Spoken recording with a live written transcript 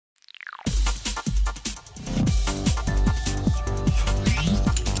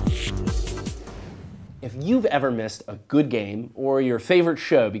If you've ever missed a good game or your favorite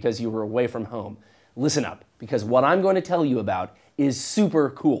show because you were away from home, listen up, because what I'm going to tell you about is super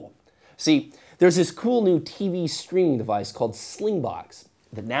cool. See, there's this cool new TV streaming device called Slingbox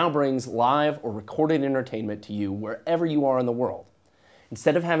that now brings live or recorded entertainment to you wherever you are in the world.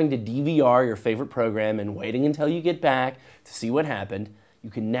 Instead of having to DVR your favorite program and waiting until you get back to see what happened, you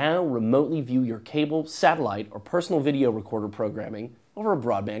can now remotely view your cable, satellite, or personal video recorder programming over a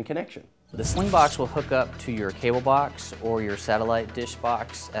broadband connection. The Slingbox will hook up to your cable box or your satellite dish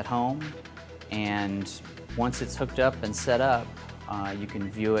box at home, and once it's hooked up and set up, you can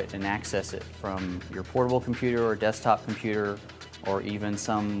view it and access it from your portable computer or desktop computer, or even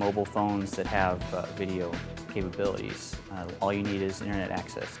some mobile phones that have video capabilities. All you need is internet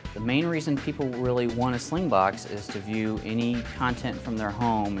access. The main reason people really want a Slingbox is to view any content from their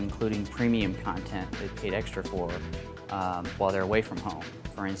home, including premium content they paid extra for while they're away from home.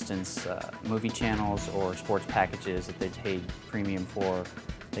 For instance, movie channels or sports packages that they paid premium for,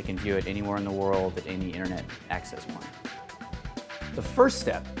 they can view it anywhere in the world at any internet access point. The first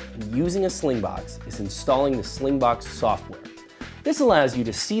step in using a Slingbox is installing the Slingbox software. This allows you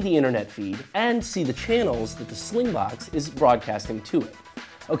to see the internet feed and see the channels that the Slingbox is broadcasting to it.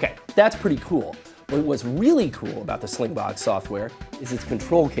 Okay, that's pretty cool, but what's really cool about the Slingbox software is its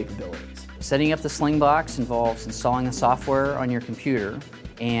control capabilities. Setting up the Slingbox involves installing the software on your computer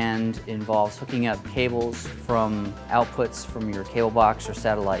and involves hooking up cables from outputs from your cable box or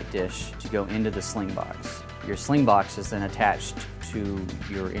satellite dish to go into the Slingbox. Your Slingbox is then attached to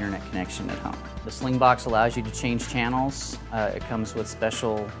your internet connection at home. The Slingbox allows you to change channels. It comes with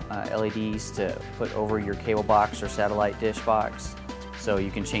special LEDs to put over your cable box or satellite dish box, so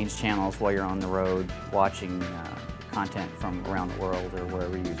you can change channels while you're on the road watching content from around the world or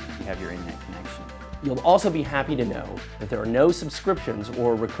wherever you have your internet connection. You'll also be happy to know that there are no subscriptions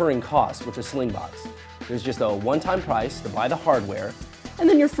or recurring costs with the Slingbox. There's just a one-time price to buy the hardware, and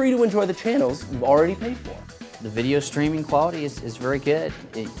then you're free to enjoy the channels you've already paid for. The video streaming quality is very good.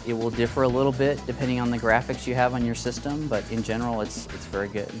 It will differ a little bit depending on the graphics you have on your system, but in general it's very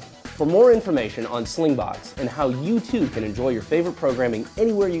good. For more information on Slingbox and how you too can enjoy your favorite programming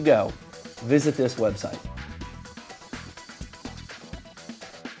anywhere you go, visit this website.